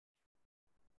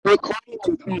Recording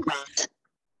in progress.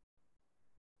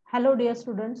 Hello dear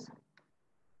students,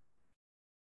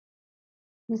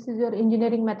 this is your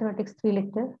Engineering Mathematics 3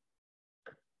 lecture.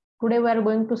 Today we are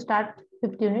going to start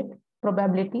 5th unit,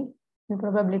 probability and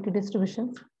probability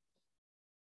distribution.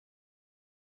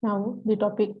 Now the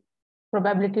topic,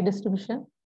 probability distribution.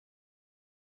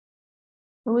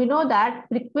 We know that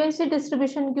frequency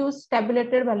distribution gives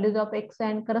tabulated values of x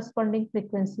and corresponding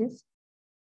frequencies.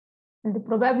 And the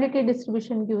probability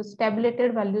distribution gives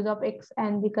tabulated values of x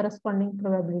and the corresponding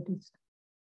probabilities.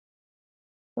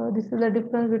 So this is the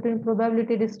difference between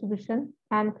probability distribution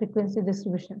and frequency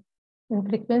distribution. In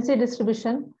frequency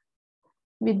distribution,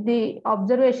 with the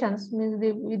observations, means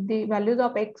with the values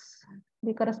of x,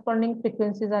 the corresponding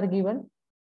frequencies are given.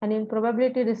 And in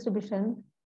probability distribution,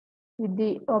 with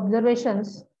the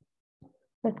observations,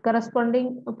 that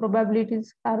corresponding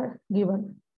probabilities are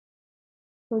given.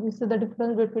 So this is the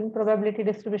difference between probability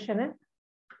distribution and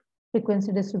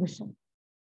frequency distribution.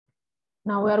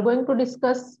 Now we are going to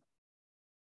discuss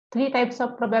 3 types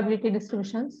of probability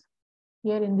distributions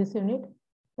here in this unit.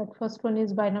 That first one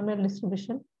is binomial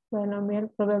distribution, binomial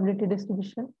probability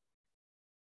distribution.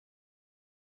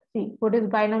 See, what is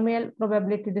binomial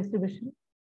probability distribution?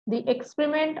 The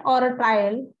experiment or a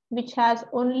trial which has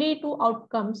only 2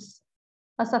 outcomes,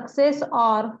 a success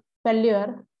or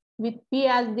failure, with P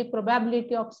as the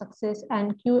probability of success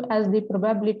and Q as the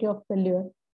probability of failure.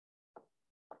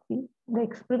 See, the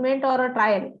experiment or a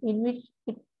trial in which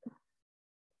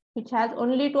has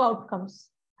only 2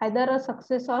 outcomes, either a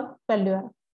success or failure,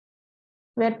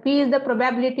 where P is the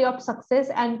probability of success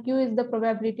and Q is the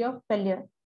probability of failure.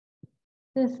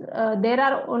 Since there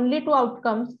are only 2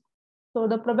 outcomes, so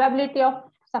the probability of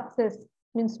success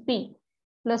means P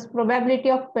plus probability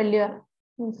of failure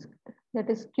means that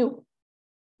is Q.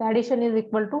 The addition is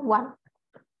equal to 1.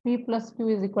 P plus Q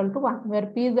is equal to 1, where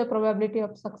P is the probability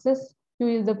of success, Q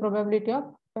is the probability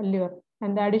of failure,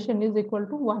 and the addition is equal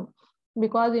to 1.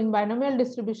 Because in binomial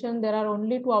distribution, there are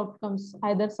only 2 outcomes,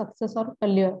 either success or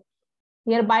failure.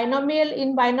 Here binomial,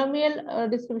 in binomial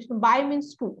distribution, bi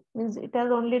means 2, means it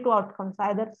has only 2 outcomes,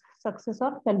 either success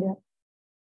or failure.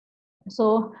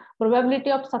 So probability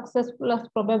of success plus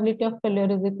probability of failure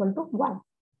is equal to 1.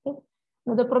 Okay.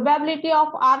 Now the probability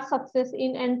of R success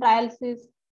in n trials is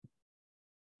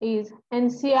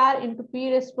NCR into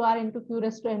P raised to R into Q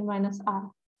raised to n minus R.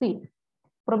 See,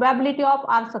 probability of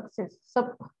R success.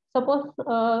 Suppose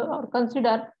or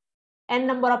consider n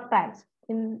number of trials.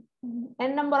 In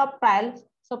n number of trials,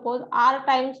 suppose R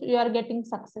times you are getting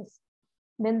success.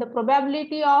 Then the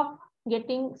probability of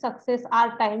getting success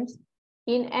R times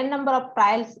in n number of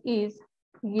trials is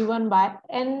given by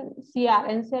NCR.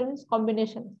 NCR means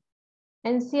combination.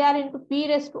 NCR into P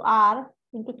raised to R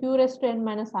into Q raised to n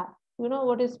minus R. You know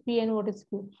what is P and what is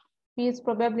Q. P is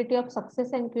probability of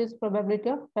success and Q is probability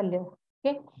of failure.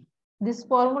 Okay. This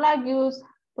formula gives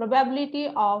probability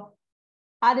of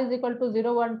R is equal to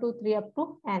 0, 1, 2, 3 up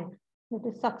to n. It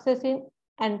is success in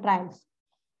n trials.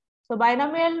 So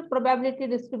binomial probability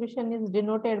distribution is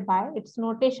denoted by its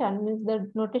notation, means the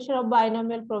notation of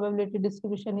binomial probability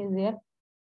distribution is here.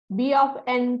 B of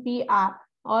NPR,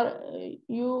 or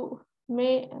you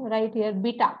may write here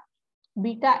beta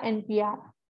NPR.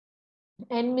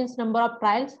 N means number of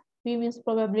trials, P means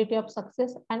probability of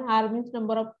success, and R means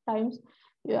number of times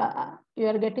you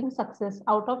are getting success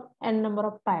out of n number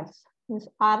of trials. Means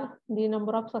R, the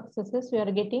number of successes you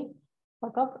are getting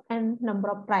out of n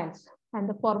number of trials. And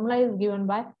the formula is given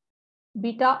by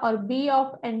beta or B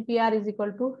of NPR is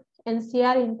equal to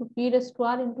NCR into P raised to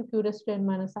R into Q raised to n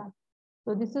minus R.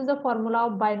 So this is the formula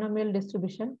of binomial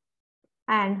distribution.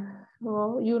 And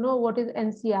you know what is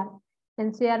NCR.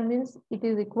 NCR means it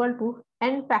is equal to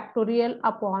n factorial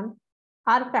upon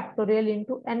R factorial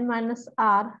into n minus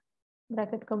R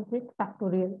bracket complete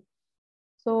factorial.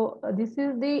 So this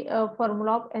is the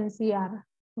formula of NCR.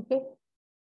 Okay.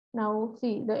 Now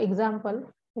see the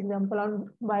example on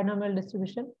binomial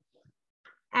distribution.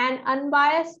 An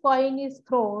unbiased coin is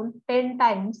thrown 10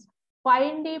 times.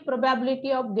 Find the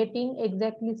probability of getting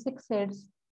exactly 6 heads,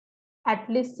 at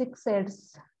least 6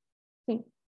 heads. See,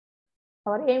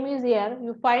 our aim is here,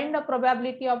 you find the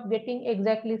probability of getting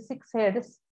exactly 6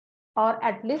 heads or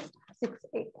at least 6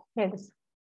 heads.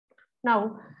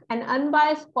 Now, an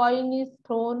unbiased coin is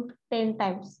thrown 10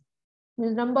 times.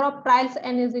 Means number of trials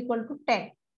n is equal to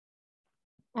 10.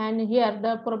 And here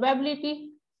the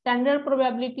probability, standard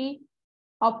probability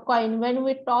of coin, when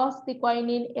we toss the coin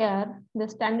in air, the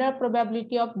standard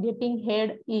probability of getting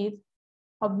head is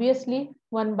obviously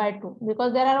 1 by 2,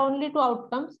 because there are only 2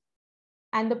 outcomes,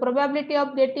 and the probability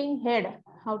of getting head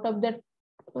out of that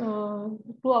 2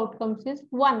 outcomes is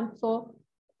 1. So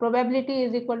probability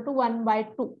is equal to 1 by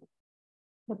 2.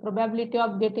 The probability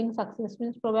of getting success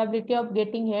means probability of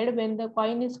getting head when the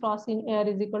coin is tossed in air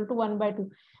is equal to 1 by 2.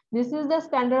 This is the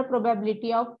standard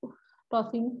probability of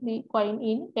tossing the coin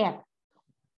in air.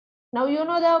 Now you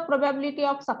know the probability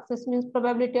of success means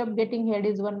probability of getting head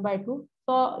is 1 by 2.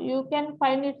 So you can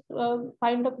find it,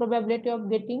 find the probability of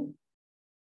getting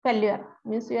failure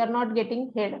means you are not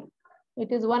getting head.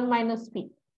 It is 1 minus p,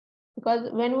 because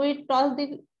when we toss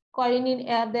the coin in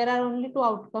air, there are only two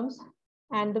outcomes,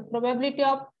 and the probability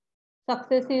of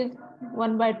success is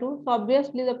 1 by 2. So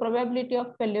obviously the probability of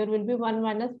failure will be 1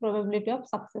 minus probability of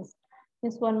success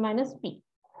is 1 minus p,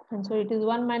 and so it is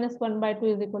 1 minus 1 by 2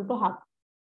 is equal to half.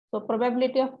 So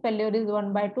probability of failure is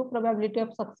 1 by 2, probability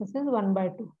of success is 1 by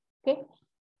 2. Okay.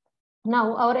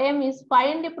 Now our aim is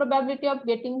find the probability of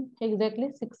getting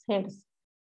exactly 6 heads,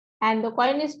 and the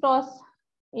coin is tossed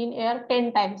in air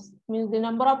 10 times, means the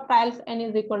number of trials n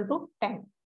is equal to 10.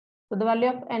 So the value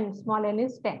of n, small n,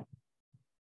 is 10.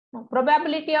 Now,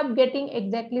 probability of getting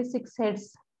exactly 6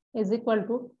 heads is equal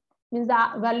to, means the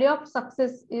value of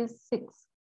success is 6.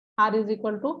 R is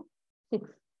equal to 6,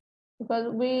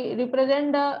 because we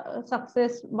represent the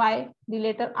success by the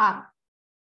letter R.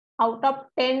 Out of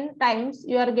 10 times,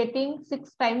 you are getting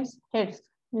 6 times heads,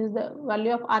 means the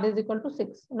value of R is equal to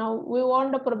 6. Now we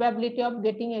want the probability of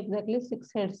getting exactly 6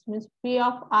 heads, means P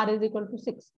of R is equal to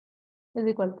 6 is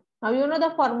equal to. Now you know the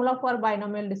formula for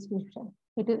binomial distribution.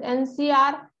 It is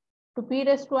NCR to P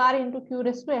raised to R into Q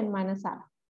raised to N minus R.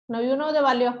 Now you know the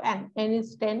value of N. N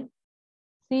is 10.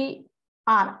 C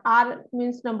R. R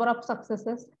means number of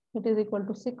successes. It is equal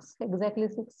to 6, exactly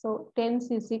 6. So 10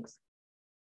 C6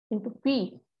 into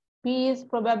P. P is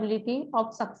probability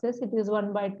of success. It is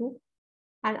 1 by 2.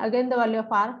 And again the value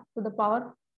of R to the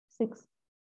power 6.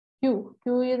 Q.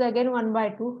 Q is again 1 by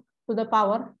 2 to the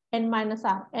power N minus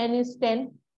R. N is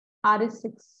 10. R is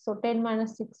 6. So 10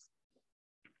 minus 6.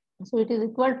 So it is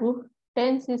equal to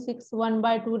 10 C6 1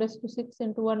 by 2 raised to 6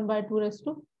 into 1 by 2 raised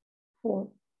to 4.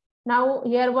 Now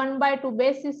here 1 by 2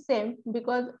 base is same,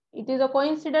 because it is a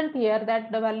coincidence here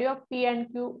that the value of P and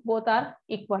Q both are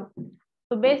equal.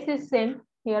 So base is same.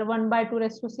 Here 1 by 2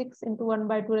 raised to 6 into 1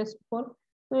 by 2 raised to 4.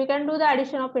 So we can do the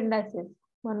addition of indices.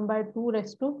 1 by 2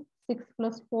 raised to 6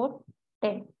 plus 4,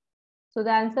 10. So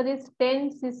the answer is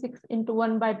 10 C6 into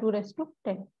 1 by 2 raised to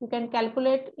 10. You can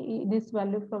calculate this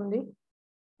value from the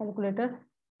calculator.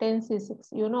 10 C6.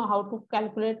 You know how to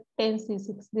calculate 10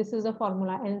 C6. This is the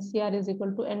formula. NCR is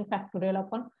equal to N factorial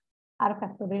upon R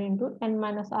factorial into N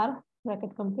minus R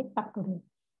bracket complete factorial.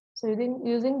 So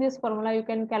using this formula, you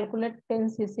can calculate 10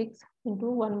 C6 into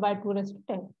 1 by 2 raised to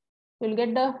 10. You will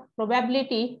get the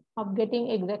probability of getting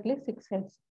exactly 6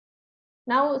 heads.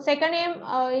 Now, second aim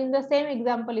in the same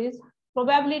example is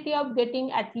probability of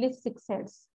getting at least 6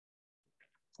 heads.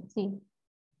 See,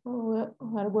 we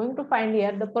are going to find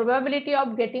here the probability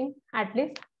of getting at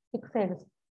least 6 heads.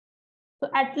 So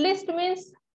at least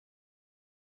means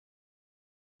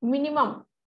minimum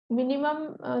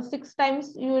 6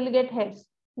 times you will get heads,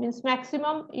 means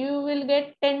maximum you will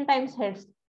get 10 times heads,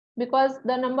 because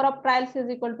the number of trials is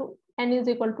equal to n is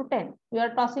equal to 10. We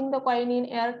are tossing the coin in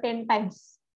air 10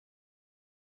 times.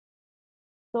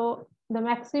 So the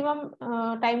maximum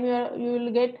time you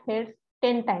will get heads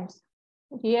 10 times.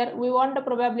 Here we want the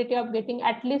probability of getting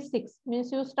at least 6,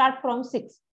 means you start from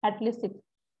 6, at least 6.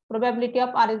 Probability of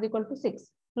R is equal to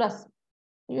 6 plus.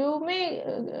 You may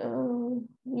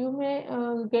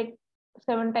get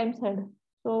 7 times head.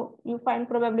 So you find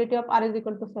probability of R is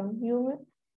equal to 7.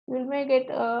 You may get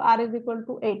R is equal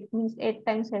to 8, means 8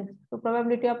 times head. So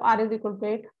probability of R is equal to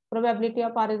 8. Probability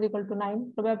of R is equal to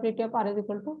 9. Probability of R is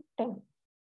equal to 10.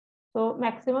 So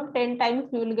maximum 10 times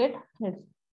you will get heads.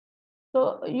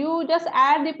 So you just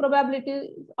add the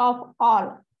probability of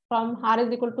all from R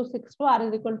is equal to 6 to R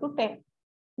is equal to 10,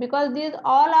 because these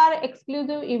all are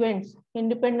exclusive events,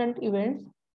 independent events.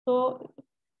 So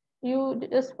you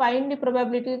just find the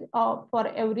probabilities of for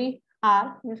every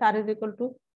R, means R is equal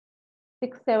to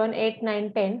 6, 7, 8,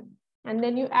 9, 10, and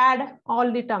then you add all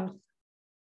the terms.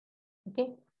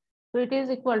 Okay, so it is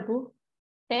equal to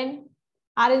 10.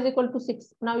 R is equal to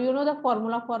 6. Now you know the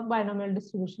formula for binomial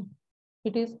distribution.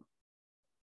 It is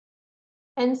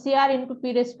NCR into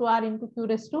P raised to R into Q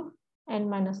raised to N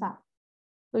minus R.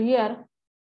 So here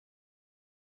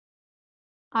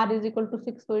R is equal to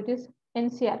 6. So it is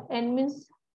NCR. N means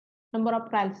number of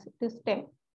trials. It is 10.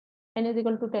 N is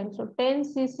equal to 10. So 10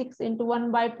 C6 into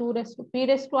 1 by 2 raised to P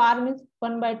raised to R means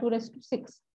 1 by 2 raised to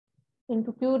 6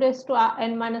 into Q raised to R,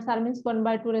 N minus R means 1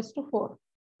 by 2 raised to 4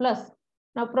 plus.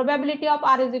 Now probability of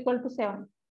R is equal to 7.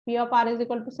 P of R is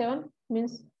equal to 7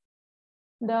 means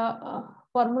the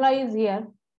formula is here.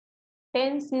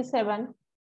 10C7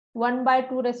 1 by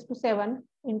 2 raised to 7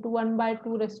 into 1 by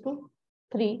 2 raised to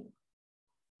 3.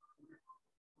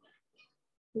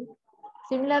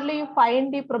 Similarly, you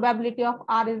find the probability of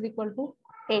R is equal to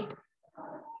 8.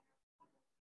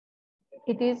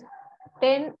 It is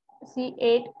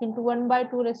 10C8 into 1 by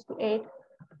 2 raised to 8,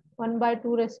 1 by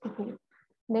 2 raised to 2.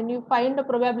 Then you find the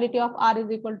probability of R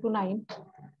is equal to 9.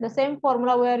 The same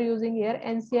formula we are using here,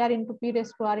 NCR into P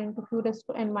raised to R into Q raised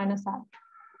to N minus R.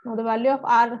 Now the value of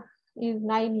R is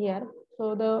 9 here.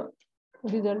 So the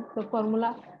result, the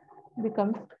formula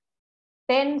becomes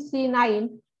 10C9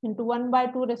 into 1 by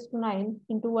 2 raised to 9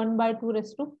 into 1 by 2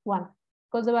 raised to 1.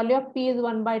 Because the value of P is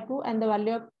 1 by 2 and the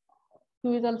value of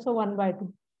Q is also 1 by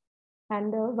 2.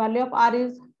 And the value of R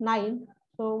is 9.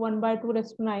 So 1 by 2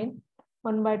 raised to 9,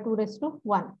 1 by 2 raised to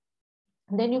 1.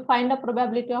 Then you find the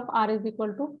probability of R is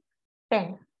equal to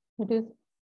 10. It is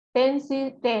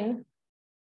 10C10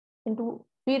 into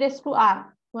P raised to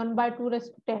R, 1 by 2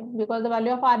 raised to 10, because the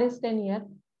value of R is 10 here,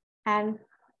 and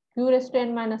Q raised to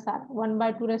N minus R, 1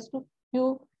 by 2 raised to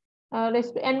Q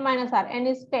raised to N minus R, N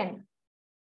is 10.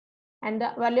 And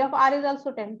the value of R is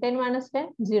also 10, 10 minus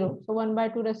 10, 0. So 1 by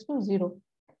 2 raised to 0.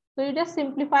 So you just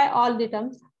simplify all the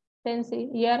terms.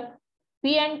 10C here,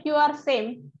 P and Q are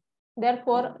same.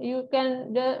 Therefore, you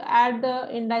can add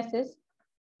the indices,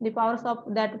 the powers of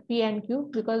that P and Q,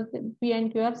 because P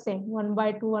and Q are same, 1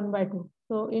 by 2, 1 by 2.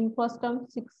 So in first term,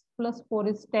 6 plus 4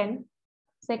 is 10.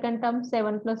 Second term,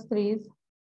 7 plus 3 is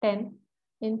 10.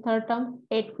 In third term,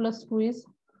 8 plus 2 is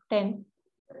 10.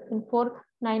 In fourth,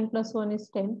 9 plus 1 is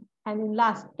 10. And in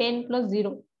last, 10 plus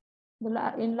 0.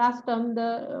 In last term,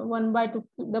 the 1 by 2,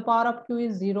 the power of Q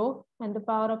is 0 and the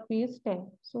power of P is 10.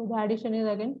 So the addition is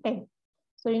again 10.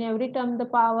 So in every term, the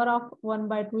power of 1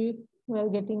 by 2 we are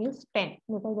getting is 10,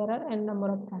 because there are n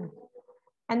number of times.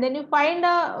 And then you find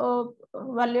a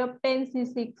value of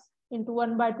 10C6 into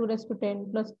 1 by 2 raised to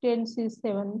 10 plus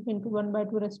 10C7 into 1 by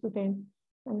 2 raised to 10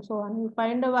 and so on. You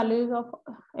find the values of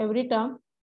every term.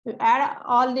 You add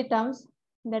all the terms.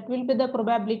 That will be the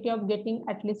probability of getting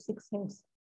at least 6 heads.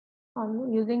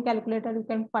 Using calculator, you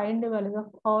can find the values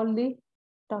of all the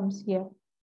terms here.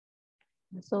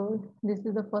 So this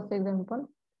is the first example.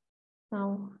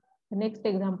 Now the next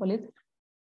example is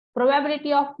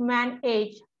probability of man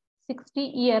age 60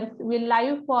 years will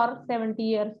live for 70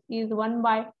 years is 1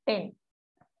 by 10.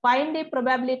 Find the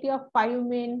probability of 5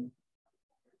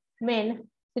 men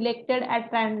selected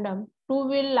at random. 2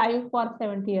 will live for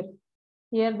 70 years.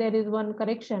 Here there is one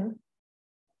correction.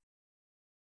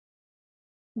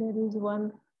 There is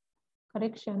one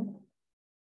correction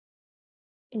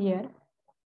here.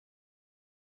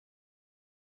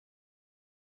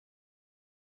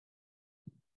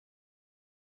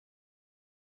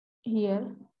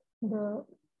 Here the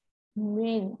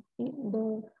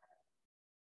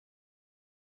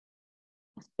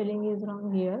spelling is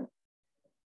wrong here.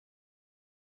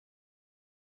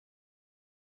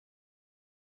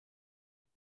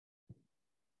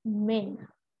 Men.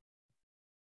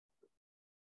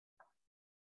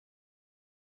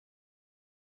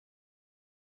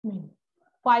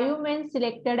 5 men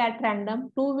selected at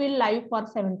random, 2 will live for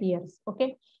 70 years.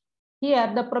 Okay.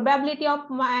 Here the probability of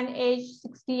man age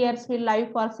 60 years will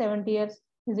live for 70 years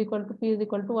is equal to P is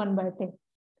equal to 1 by 10.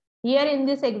 Here in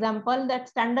this example, that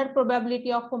standard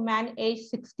probability of a man age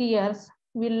 60 years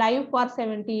will live for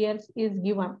 70 years is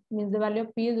given, means the value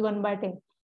of P is 1 by 10.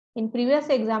 In previous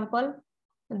example,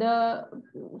 the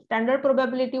standard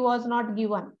probability was not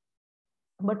given.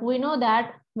 But we know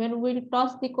that when we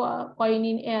toss the coin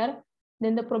in air,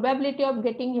 then the probability of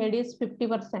getting head is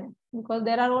 50%, because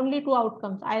there are only two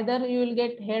outcomes. Either you will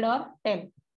get head or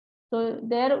tail. So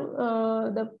there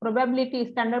the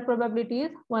probability, standard probability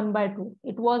is 1 by 2.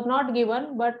 It was not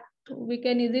given, but we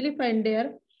can easily find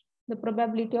there the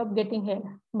probability of getting head.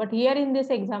 But here in this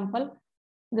example,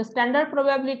 the standard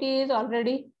probability is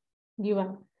already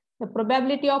given. The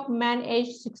probability of man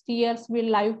aged 60 years will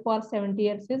live for 70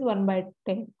 years is 1 by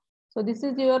 10. So this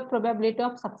is your probability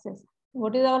of success.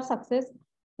 What is our success?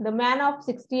 The man of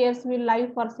 60 years will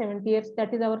live for 70 years.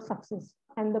 That is our success.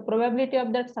 And the probability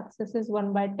of that success is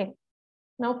 1 by 10.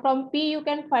 Now from P, you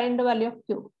can find the value of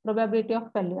Q, probability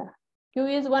of failure. Q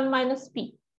is 1 minus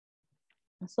P.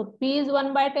 So P is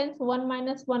 1 by 10. So 1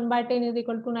 minus 1 by 10 is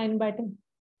equal to 9 by 10.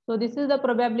 So this is the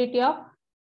probability of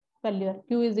failure.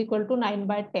 Q is equal to 9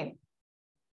 by 10.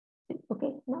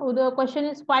 Okay. Now the question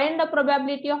is find the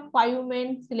probability of 5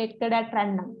 men selected at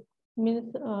random.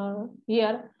 Means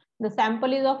here the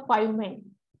sample is of 5 men.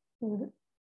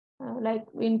 Like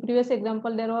in previous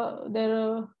example,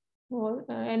 there were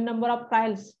n number of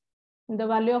trials. The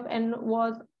value of n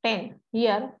was 10.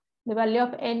 Here the value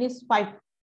of n is 5.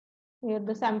 Here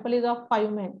the sample is of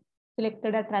 5 men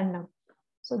selected at random.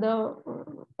 So the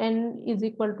n is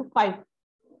equal to 5.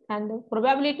 And the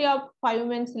probability of 5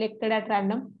 men selected at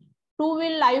random, 2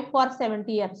 will live for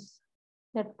 70 years.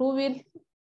 The 2 will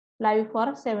live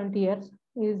for 70 years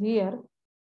is here.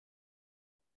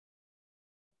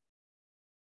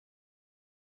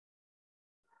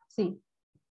 See,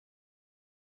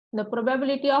 the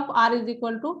probability of R is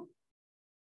equal to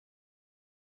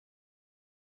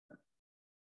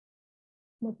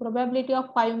the probability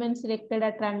of 5 men selected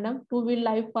at random, 2 will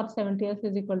live for 70 years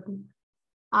is equal to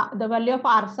the value of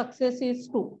R success is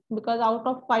 2, because out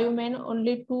of 5 men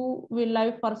only 2 will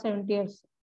live for 70 years.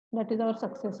 That is our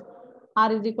success.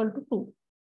 R is equal to 2.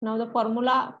 Now the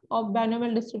formula of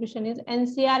binomial distribution is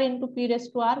NCR into P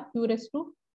raised to R, Q raised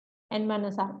to n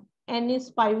minus R. N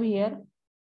is 5 here.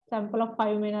 Sample of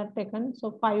 5 men are taken.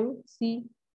 So 5 C,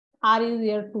 R is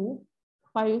here 2.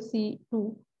 5 C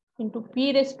 2 into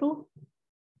P raised to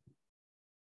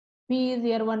P is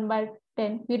here 1 by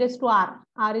 10. P raised to R.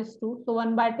 R is 2. So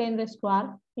 1 by 10 raised to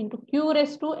R into Q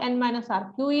raised to n minus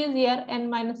R. Q is here n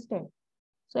minus 10.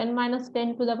 So n minus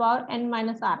 10 to the power n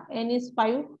minus R. N is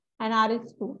 5 and R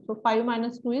is 2. So 5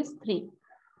 minus 2 is 3.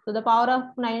 So the power of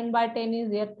 9 by 10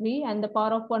 is here 3 and the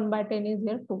power of 1 by 10 is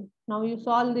here 2. Now you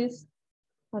solve this,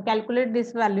 calculate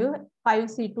this value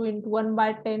 5C2 into 1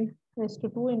 by 10 raised to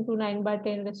 2 into 9 by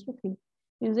 10 raised to 3.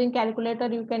 Using calculator,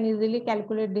 you can easily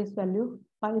calculate this value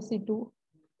 5C2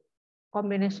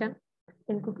 combination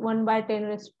into 1 by 10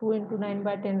 raised to 2 into 9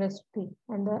 by 10 raised to 3.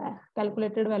 And the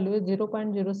calculated value is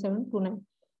 0.0729.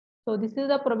 So this is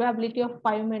the probability of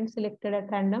 5 men selected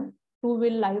at random. 2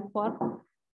 will live for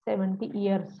 70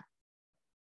 years.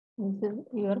 This is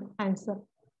your answer.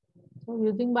 So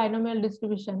using binomial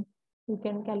distribution, you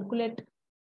can calculate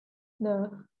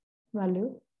the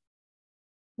value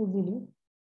easily.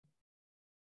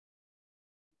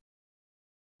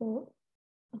 So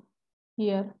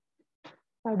here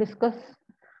I discuss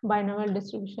binomial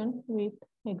distribution with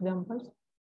examples.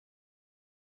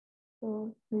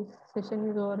 So this session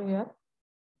is over here.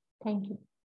 Thank you.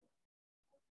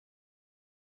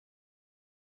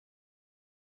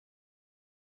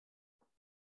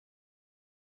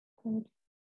 Thank you.